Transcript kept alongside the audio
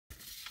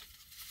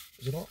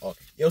Is it on? Okay.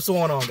 Yo, what's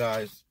going on,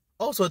 guys?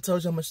 Also, it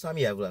tells you how much time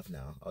you have left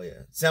now. Oh,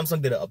 yeah.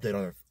 Samsung did an update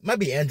on it. Might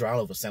be Android. I don't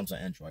know if it's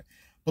Samsung Android.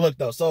 But look,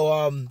 though.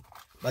 So,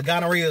 my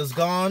gonorrhea is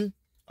gone.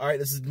 All right.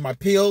 This is my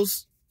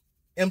pills.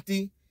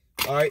 Empty.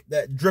 All right.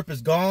 That drip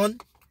is gone.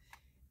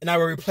 And I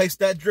will replace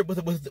that drip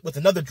with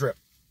another drip.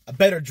 A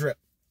better drip.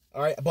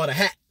 All right. I bought a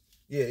hat.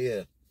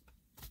 Yeah.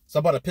 So,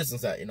 I bought a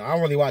Pistons hat. You know, I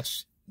don't really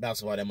watch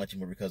basketball that much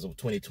anymore because of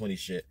 2020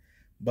 shit.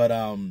 But,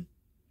 I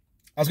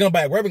was going to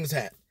buy a Rebels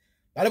hat.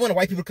 I didn't want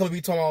white people to come and be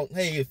talking about,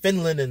 hey,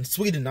 Finland and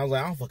Sweden. I was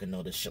like, I don't fucking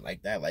know this shit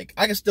like that. Like,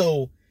 I can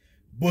still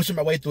bullshit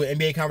my way through an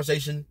NBA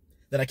conversation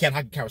that I can't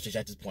hockey conversation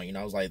at this point. You know,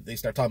 I was like, they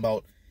start talking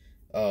about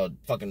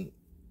fucking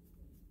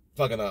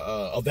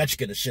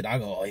Ovechkin and shit. I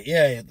go,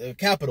 yeah, the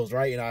Capitals,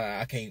 right? You know,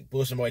 I can't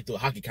bullshit my way through a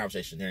hockey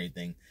conversation or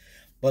anything.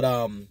 But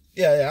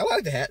yeah, I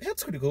like the hat.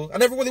 Hat's pretty cool. I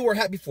never really wore a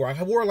hat before.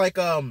 I wore like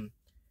I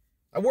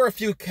wore a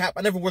few cap.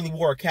 I never really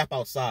wore a cap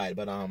outside,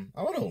 but I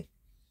don't know.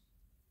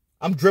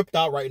 I'm dripped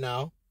out right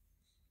now.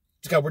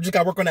 We just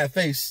got to work on that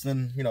face,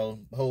 then, you know,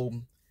 the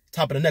whole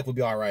top of the neck would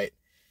be all right.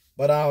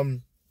 But,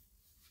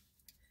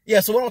 yeah,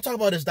 so what I'll talk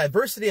about is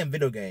diversity in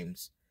video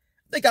games.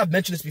 I think I've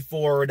mentioned this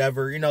before or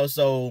whatever, you know,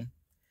 so,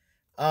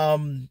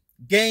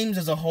 games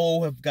as a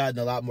whole have gotten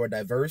a lot more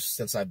diverse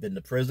since I've been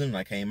to prison and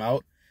I came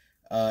out.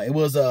 It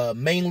was a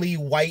mainly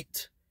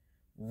white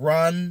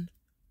run,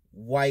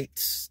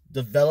 white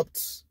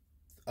developed,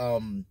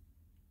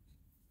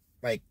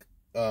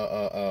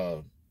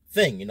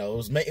 thing, you know, it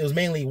was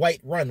mainly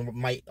white run,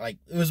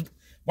 it was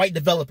white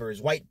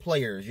developers, white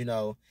players, you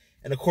know,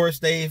 and of course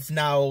they've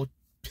now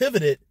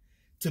pivoted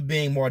to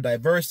being more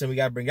diverse, and we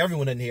got to bring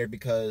everyone in here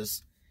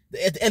because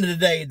at the end of the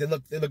day they're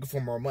looking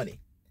for more money.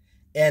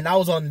 And I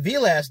was on V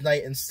last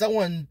night and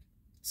someone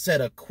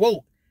said a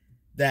quote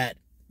that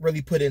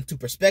really put it into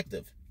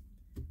perspective,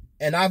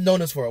 and I've known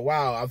this for a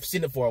while, I've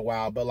seen it for a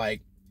while, but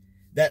like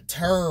that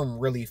term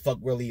really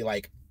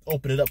like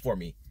opened it up for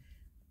me.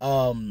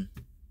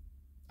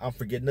 I'm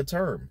forgetting the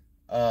term.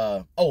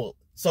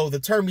 So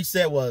the term he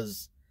said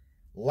was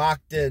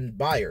locked in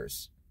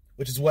buyers,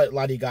 which is what a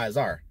lot of you guys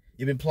are.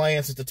 You've been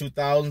playing since the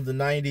 2000s, the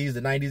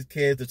 90s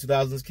kids, the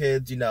 2000s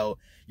kids, you know,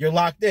 you're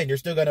locked in. You're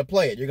still going to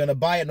play it. You're going to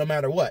buy it no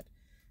matter what.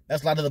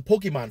 That's a lot of the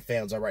Pokemon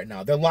fans are right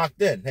now. They're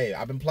locked in. Hey,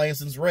 I've been playing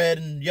since red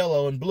and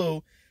yellow and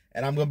blue,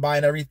 and I'm going to buy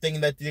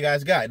everything that you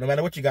guys got, no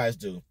matter what you guys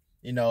do.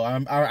 You know,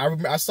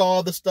 I saw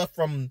all the stuff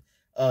from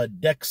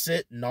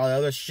Dexit and all the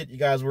other shit you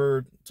guys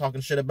were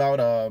talking shit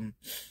about.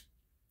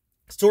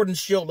 Sword and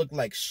Shield looked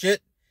like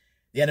shit.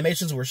 The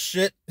animations were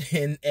shit,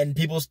 and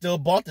people still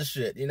bought the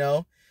shit, you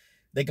know.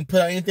 They can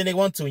put out anything they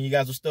want to, and you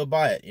guys will still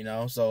buy it, you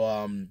know. So,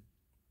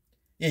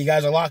 yeah, you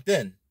guys are locked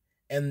in.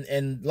 And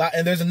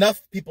there's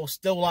enough people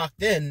still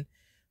locked in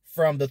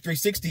from the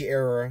 360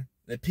 era,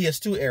 the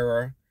PS2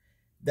 era,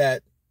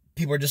 that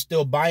people are just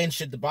still buying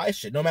shit to buy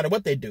shit, no matter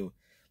what they do.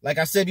 Like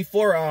I said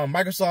before,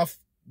 Microsoft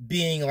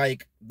being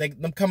like,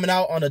 them coming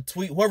out on a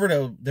tweet, whoever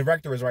the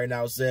director is right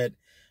now said,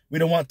 we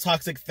don't want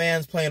toxic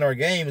fans playing our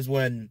games,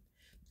 when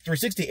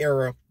 360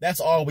 era, that's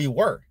all we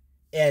were.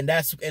 And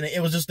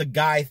it was just a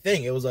guy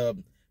thing. It was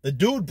the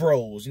dude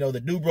bros, you know,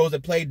 the dude bros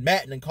that played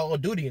Madden and Call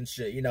of Duty and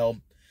shit, you know.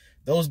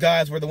 Those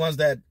guys were the ones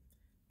that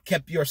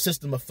kept your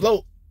system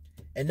afloat.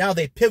 And now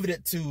they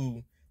pivoted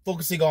to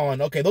focusing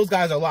on, okay, those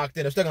guys are locked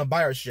in. They're still going to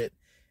buy our shit.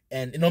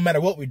 And no matter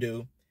what we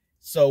do.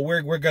 So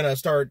we're going to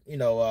start, you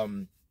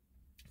know,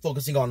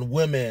 focusing on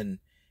women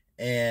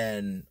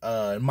and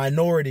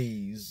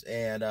minorities,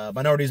 and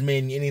minorities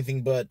mean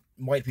anything but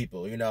white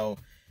people, you know.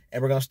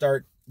 And we're going to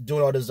start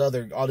doing all this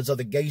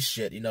other gay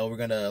shit, you know. We're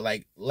going to,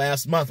 like,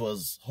 last month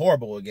was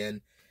horrible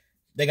again.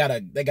 They got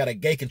a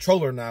gay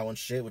controller now and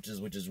shit, which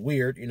is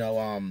weird, you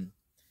know.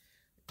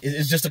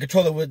 It's just a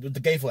controller with the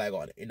gay flag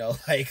on it, you know.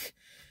 Like,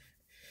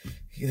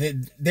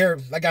 they're,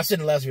 like I said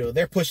in the last video,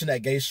 they're pushing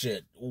that gay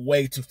shit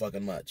way too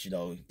fucking much, you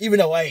know. Even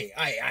though I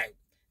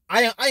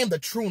am the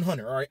Troon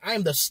hunter, all right. I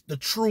am the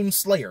Troon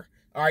slayer,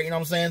 all right. You know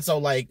what I'm saying? So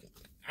like,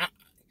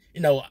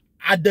 you know,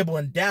 I dibble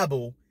and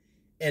dabble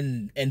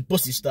in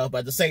pussy stuff, but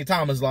at the same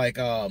time, it's like,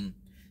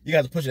 you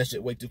guys are pushing that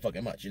shit way too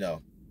fucking much, you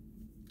know.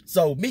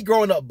 So me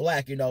growing up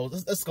black, you know,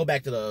 let's go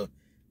back to the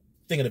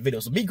thing of the video.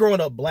 So me growing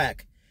up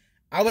black,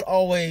 I would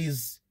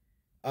always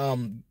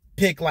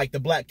pick like the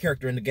black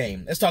character in the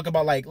game. Let's talk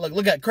about, like,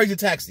 look at Crazy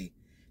Taxi.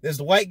 There's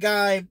the white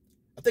guy,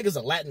 I think it's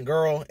a Latin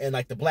girl, and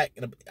like the black,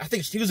 I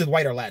think she was either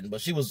white or Latin, but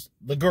she was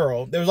the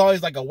girl. There was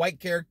always like a white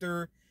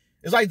character.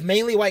 It's like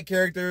mainly white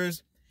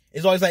characters.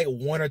 It's always like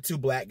one or two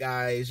black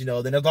guys, you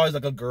know. Then there's always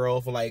like a girl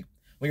for like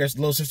when your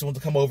little sister wants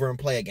to come over and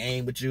play a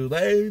game with you,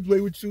 like, hey,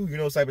 play with you, you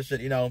know, type of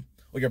shit, you know.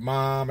 Or your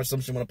mom or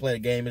something want to play a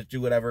game with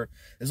you, whatever.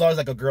 There's always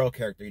like a girl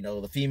character, you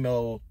know, the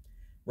female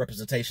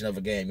representation of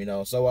a game, you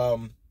know.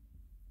 So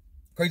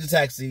Crazy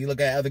Taxi, you look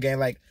at other game,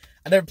 like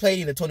I never played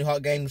any of the Tony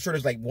Hawk games. I'm sure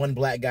there's like one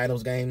black guy in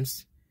those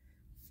games.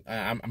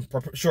 I'm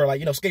sure, like,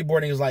 you know,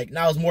 skateboarding is like,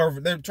 now it's more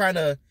of, they're trying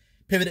to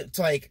pivot it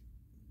to like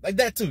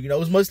that too, you know. It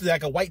was mostly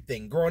like a white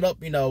thing. Growing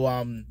up, you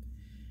know,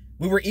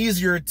 we were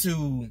easier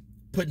to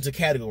put into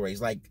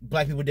categories. Like,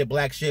 black people did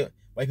black shit,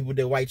 white people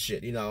did white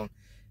shit, you know.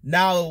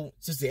 now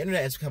since the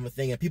internet has become a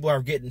thing and people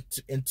are getting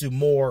into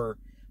more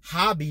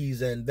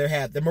hobbies and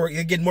they're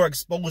getting more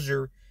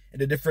exposure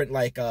into different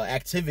like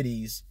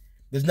activities.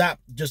 There's not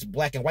just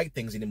black and white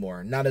things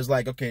anymore. Now there's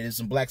like, okay, there's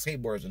some black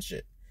skateboards and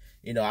shit.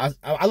 You know,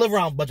 I live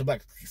around a bunch of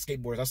black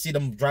skateboarders. I see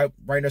them riding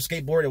their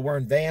skateboard and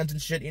wearing Vans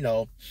and shit. You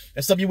know,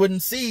 that's something you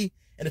wouldn't see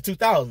in the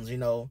 2000s. You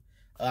know,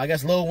 I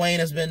guess Lil Wayne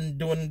has been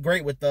doing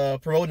great with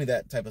promoting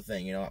that type of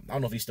thing. You know, I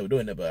don't know if he's still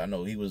doing it, but I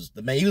know he was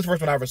the man. He was the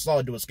first one I ever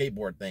saw do a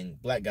skateboard thing.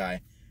 Black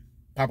guy,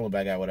 popular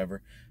black guy,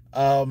 whatever.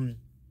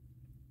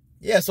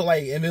 Yeah. So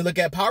like, and we look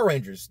at Power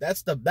Rangers.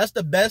 That's the best.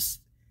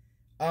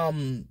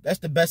 That's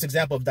the best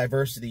example of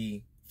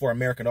diversity for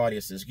American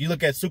audiences. You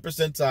look at Super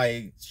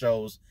Sentai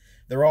shows,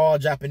 they're all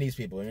Japanese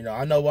people. You know,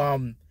 I know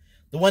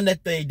the one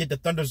that they did the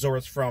Thunder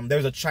Zords from,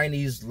 there's a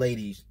Chinese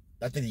lady.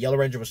 I think the Yellow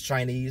Ranger was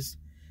Chinese.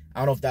 I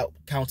don't know if that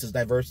counts as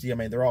diversity. I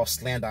mean, they're all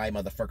slant-eye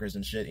motherfuckers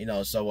and shit, you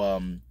know. So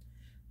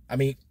I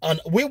mean,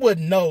 we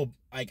wouldn't know,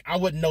 like, I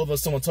wouldn't know if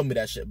someone told me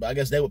that shit, but I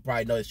guess they would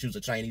probably know that she was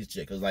a Chinese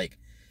chick, because like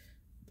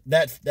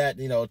that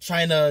you know,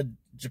 China,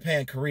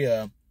 Japan,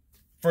 Korea,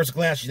 first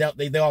glance,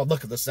 they all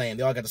look the same.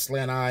 They all got the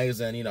slant eyes,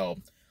 and you know,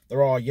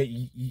 they're all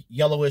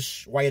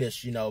yellowish,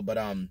 whitish, you know. But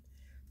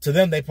to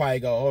them, they probably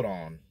go, hold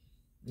on,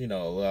 you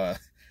know,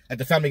 like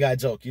the Family Guy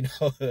joke, you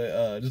know.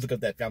 Just look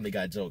up that Family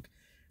Guy joke,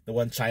 the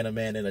one China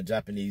man in a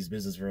Japanese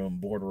business room,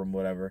 boardroom,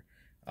 whatever.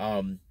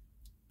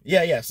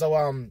 Yeah.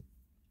 So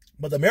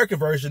but the American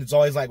version, it's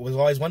always like, was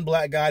always one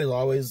black guy. There's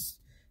always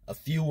a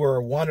few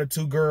or one or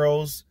two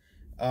girls.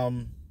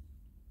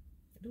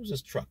 It was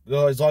this truck.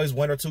 There's always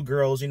one or two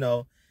girls, you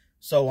know.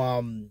 So,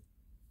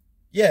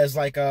 yeah, it's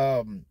like,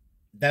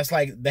 that's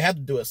like, they have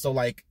to do it. So,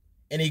 like,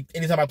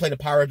 anytime I played a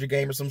Power Ranger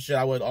game or some shit,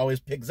 I would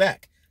always pick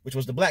Zack, which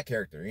was the black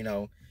character, you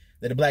know.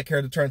 Then the black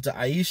character turned to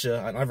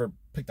Aisha. I never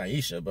picked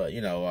Aisha, but,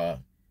 you know,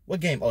 what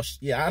game? Oh,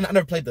 yeah, I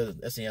never played the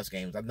SNES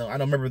games. I don't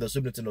remember the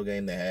Super Nintendo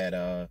game they had.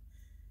 I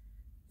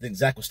think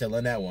Zack was still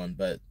in that one,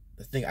 but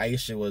I think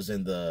Aisha was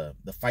in the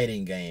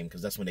fighting game,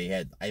 because that's when they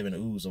had Ivan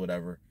Ooze or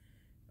whatever.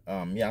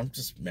 Yeah, I'm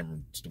just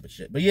remembering stupid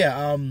shit. But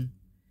yeah,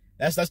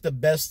 that's the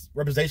best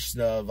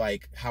representation of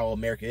like how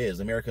America is.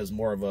 America is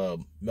more of a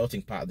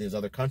melting pot than these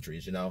other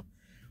countries, you know.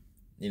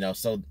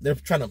 So they're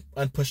trying to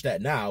unpush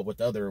that now with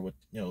you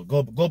know,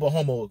 global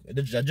homo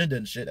agenda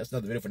and shit. That's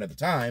another video for another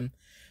time.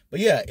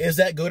 But yeah, is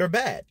that good or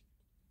bad?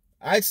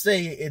 I'd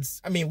say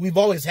I mean, we've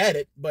always had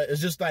it, but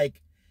it's just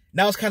like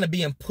now it's kind of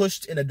being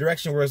pushed in a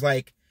direction where it's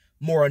like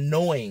more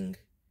annoying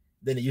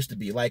than it used to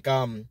be. Like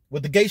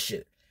with the gay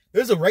shit,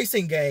 there's a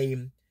racing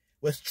game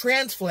with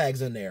trans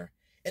flags in there.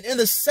 And in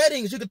the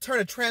settings, you could turn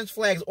the trans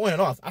flags on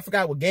and off. I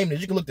forgot what game it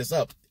is. You can look this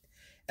up.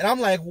 And I'm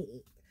like,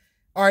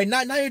 all right,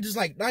 now you're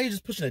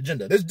just pushing an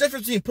agenda. There's a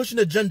difference between pushing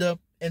an agenda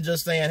and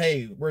just saying,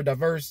 hey, we're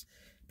diverse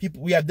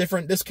people. We have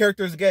this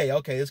character is gay.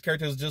 Okay, this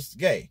character is just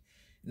gay.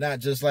 Not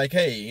just like,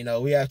 hey, you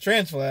know, we have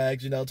trans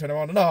flags, you know, turn them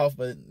on and off,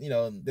 but, you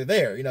know, they're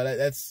there. You know,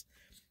 that's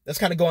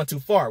kind of going too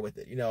far with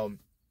it. You know,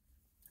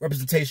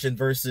 representation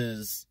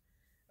versus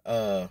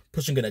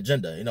pushing an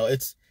agenda. You know,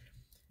 it's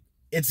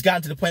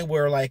gotten to the point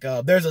where like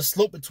there's a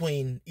slope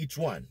between each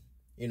one,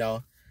 you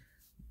know.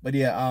 But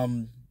yeah,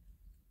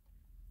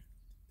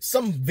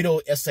 some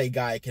video essay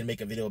guy can make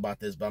a video about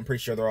this, but I'm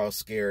pretty sure they're all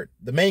scared.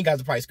 The main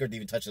guys are probably scared to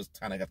even touch this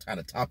kind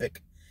of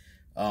topic.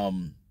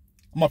 I'm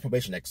on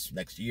probation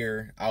next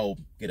year. I'll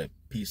get a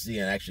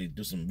PC and actually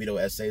do some video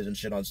essays and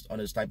shit on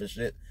this type of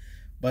shit.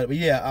 But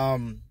yeah,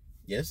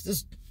 yeah, it's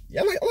just,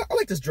 yeah, I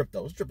like this drip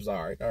though. This drip is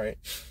all right,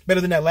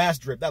 better than that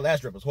last drip. That last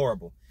drip was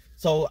horrible.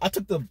 So I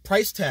took the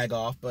price tag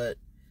off, but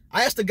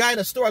I asked the guy in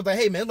the store, I was like,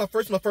 hey man,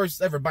 it's my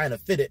first ever buying a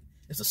fitted.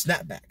 It's a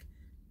snapback.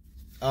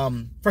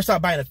 First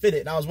time buying a fitted,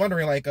 and I was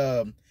wondering like,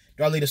 do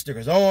I leave the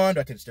stickers on?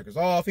 Do I take the stickers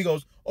off? He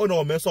goes, oh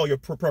no man, it's all your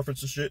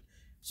preference and shit.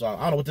 So I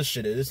don't know what this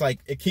shit is. It's like,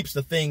 it keeps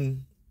the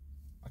thing,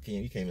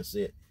 you can't even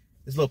see it.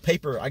 This little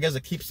paper, I guess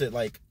it keeps it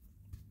like,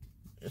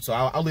 so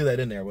I'll leave that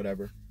in there,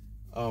 whatever.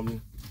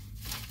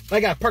 I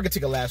got a parking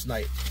ticket last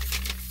night.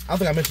 I don't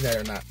think I mentioned that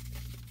or not.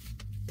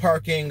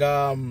 Parking,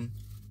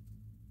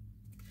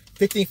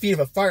 15 feet of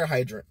a fire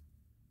hydrant.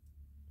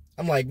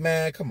 I'm like,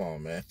 man, come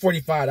on, man.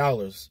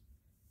 $45.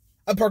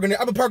 I've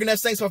been parking that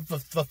same spot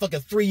for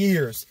fucking 3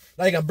 years.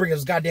 Now you gonna bring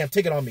this goddamn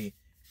ticket on me.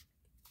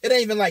 It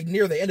ain't even like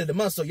near the end of the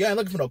month, so yeah, I'm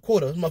looking for no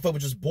quota. This motherfucker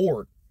was just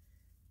bored.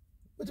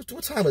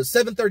 What time is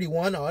it?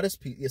 7:31? Oh, this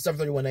yeah,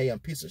 7:31 a.m.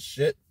 Piece of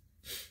shit.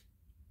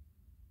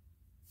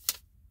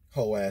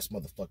 Whole ass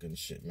motherfucking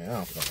shit, man. I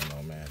don't fucking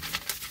know, man.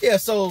 Yeah,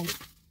 so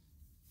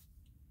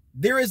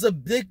there is a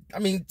big, I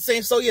mean,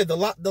 saying so, yeah, the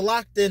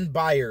locked in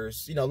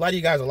buyers, you know, a lot of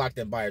you guys are locked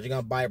in buyers. You're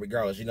gonna buy it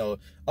regardless, you know.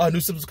 Oh, new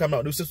systems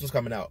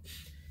coming out.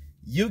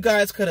 You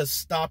guys could have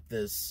stopped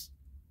this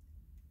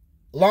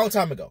a long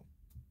time ago.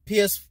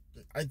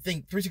 I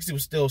think 360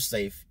 was still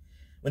safe.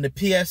 When the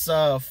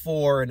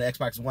PS4 and the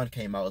Xbox One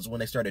came out is when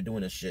they started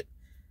doing this shit,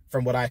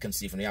 from what I can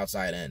see from the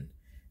outside end.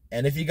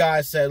 And if you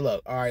guys said,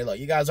 look, all right, look,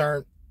 you guys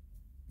aren't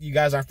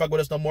fucking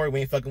with us no more,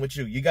 we ain't fucking with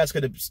you. You guys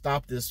could have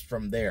stopped this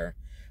from there.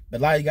 But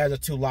a lot of you guys are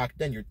too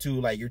locked in. You're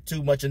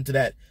too much into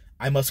that,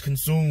 I must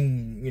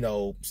consume,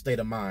 state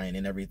of mind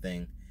and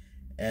everything.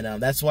 And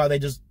that's why they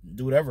just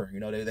do whatever,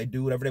 they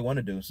do whatever they want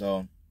to do.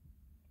 So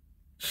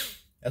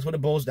that's what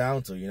it boils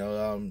down to,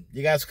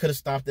 you guys could have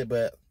stopped it,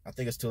 but I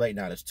think it's too late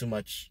now. There's too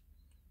much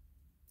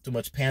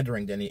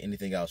pandering than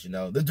anything else,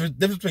 There's a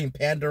difference between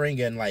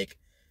pandering and, like,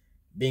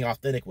 being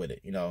authentic with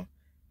it,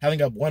 Having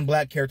one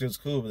black character is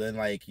cool, but then,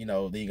 like,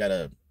 then you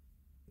gotta,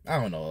 I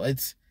don't know.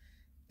 It's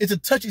a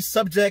touchy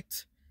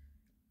subject,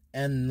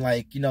 and,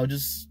 like,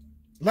 just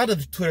a lot of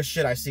the Twitter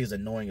shit I see is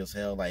annoying as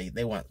hell. Like,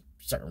 they want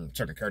certain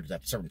characters to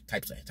have certain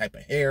type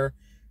of hair,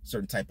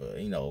 certain type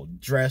of,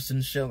 dress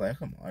and shit. Like,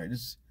 come on,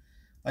 just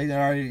like,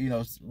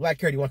 black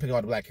character, you want to pick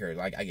out the black character,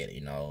 like, I get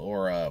it,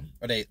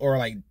 or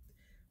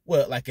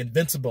like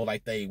Invincible,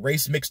 like they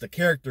race mix the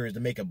characters to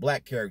make a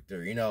black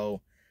character,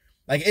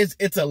 like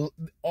it's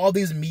all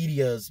these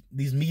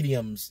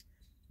mediums,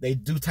 they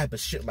do type of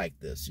shit like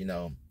this,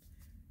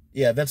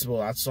 Yeah,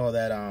 Invincible, I saw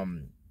that,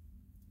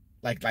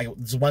 like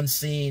this one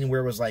scene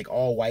where it was like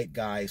all white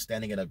guys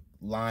standing in a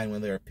line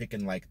when they were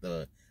picking, like,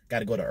 the got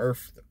to go to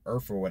Earth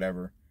or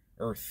whatever,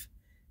 Earth,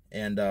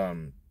 and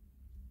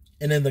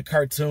then the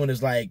cartoon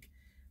is like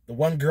the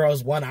one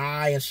girl's one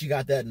eye and she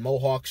got that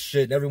mohawk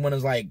shit, and everyone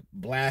is like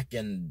black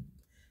and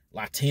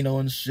Latino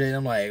and shit.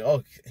 I'm like,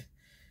 okay,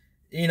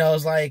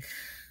 it's like,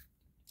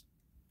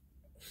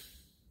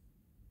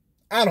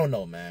 I don't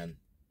know, man.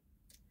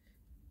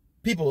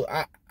 People,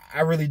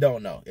 I really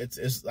don't know.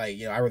 It's like,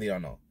 I really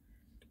don't know.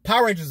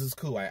 Power Rangers is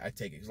cool. I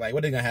take it. It's like, what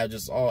are they gonna have?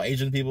 Just all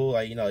Asian people?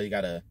 Like, you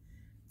gotta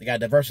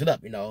diverse it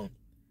up.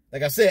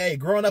 Like I said, hey,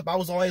 growing up, I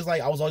was always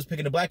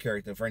picking the black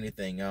character for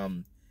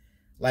anything.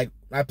 Like,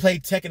 I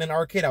played Tekken in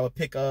arcade. I would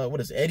pick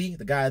what is Eddie,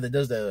 the guy that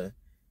does the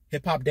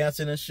hip hop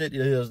dancing and shit. He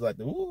was like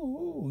the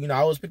ooh, I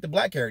always pick the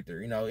black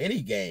character.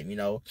 Any game.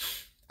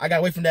 I got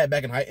away from that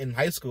back in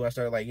high school. I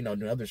started, like,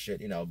 doing other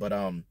shit. But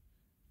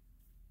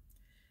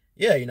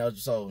yeah,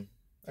 so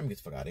let me get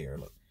the fuck out of here.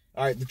 Look,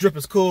 all right, the drip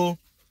is cool.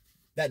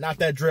 Not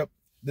that drip,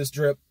 this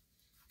drip,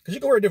 because you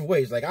can wear it different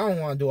ways. Like, I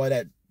don't want to do all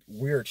that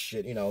weird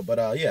shit,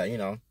 but yeah,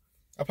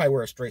 I'll probably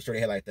wear a straight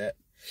head like that.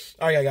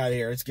 All right, I got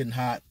here. It's getting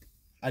hot.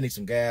 I need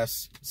some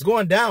gas. It's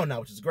going down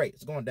now, which is great.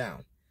 It's going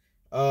down.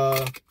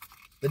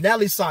 The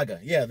Natalie saga,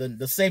 yeah,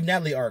 the Save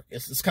Natalie arc.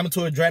 It's coming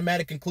to a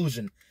dramatic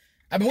conclusion.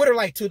 I've been with her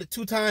like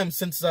two times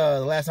since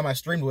the last time I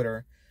streamed with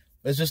her.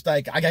 It's just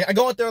like I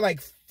go out there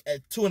like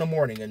at 2 in the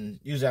morning, and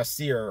usually I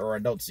see her or I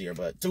don't see her.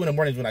 But 2 in the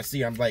morning is when I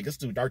see her. I'm like, it's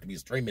too dark to be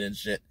streaming and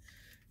shit.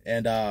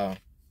 And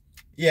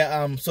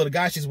yeah, so the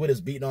guy she's with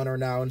is beating on her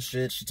now and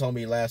shit. She told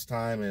me last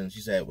time, and she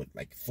said with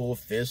like full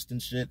fist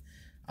and shit.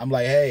 I'm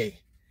like, hey,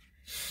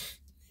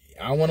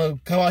 I want to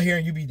come out here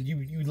and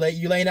you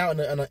laying out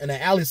in an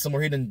alley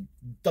somewhere. He done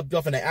dumped you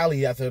off in the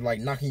alley after, like,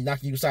 knocking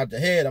you side the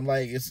head. I'm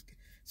like, it's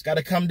got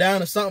to come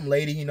down to something,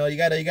 lady. You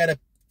gotta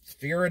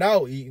figure it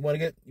out. You want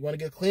to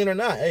get clean or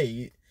not?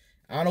 Hey,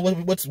 I don't know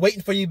what's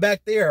waiting for you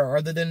back there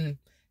other than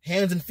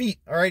hands and feet.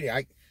 All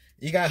right,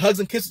 you got hugs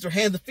and kisses or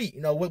hands and feet.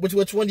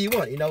 Which one do you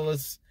want?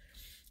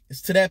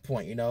 It's to that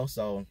point.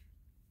 So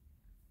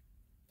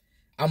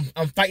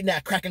I'm fighting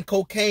that cracking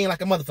cocaine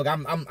like a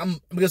motherfucker. I'm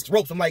against the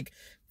ropes. I'm like,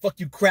 fuck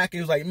you, crack.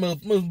 It was like,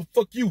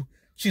 fuck you.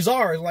 She's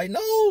ours. Like,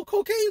 no,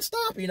 cocaine,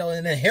 stop.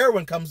 And then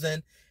heroin comes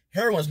in.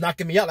 Heroin's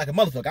knocking me out like a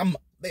motherfucker. I'm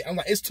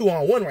like, it's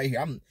 2-on-1 right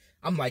here.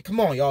 I'm like, come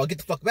on, y'all, get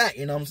the fuck back.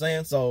 You know what I'm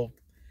saying? So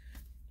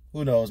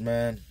who knows,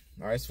 man?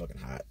 All right, it's fucking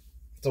hot.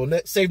 So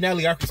Save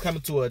Natalie arc is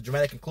coming to a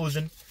dramatic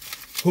conclusion.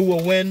 Who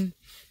will win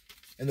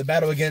in the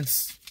battle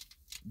against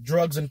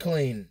drugs and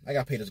clean? I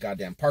got paid this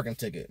goddamn parking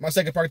ticket. My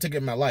second parking ticket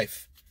in my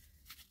life.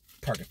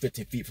 Parking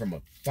 15 feet from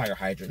a fire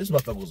hydrant. This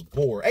motherfucker was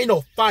bored. Ain't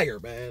no fire,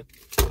 man.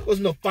 There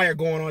wasn't no fire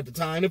going on at the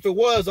time. If it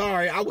was, all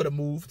right, I would have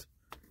moved.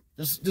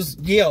 Just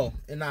yell,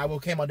 and I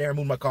came out there and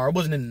moved my car. It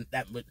wasn't in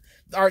that.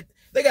 All right,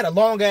 they got a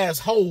long ass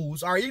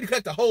hose. All right, you can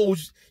connect the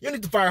hose. You don't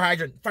need the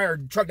fire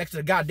truck next to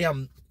the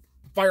goddamn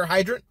fire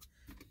hydrant.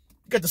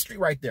 You got the street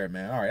right there,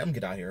 man. All right, I'm gonna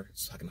get out here.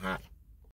 It's fucking hot.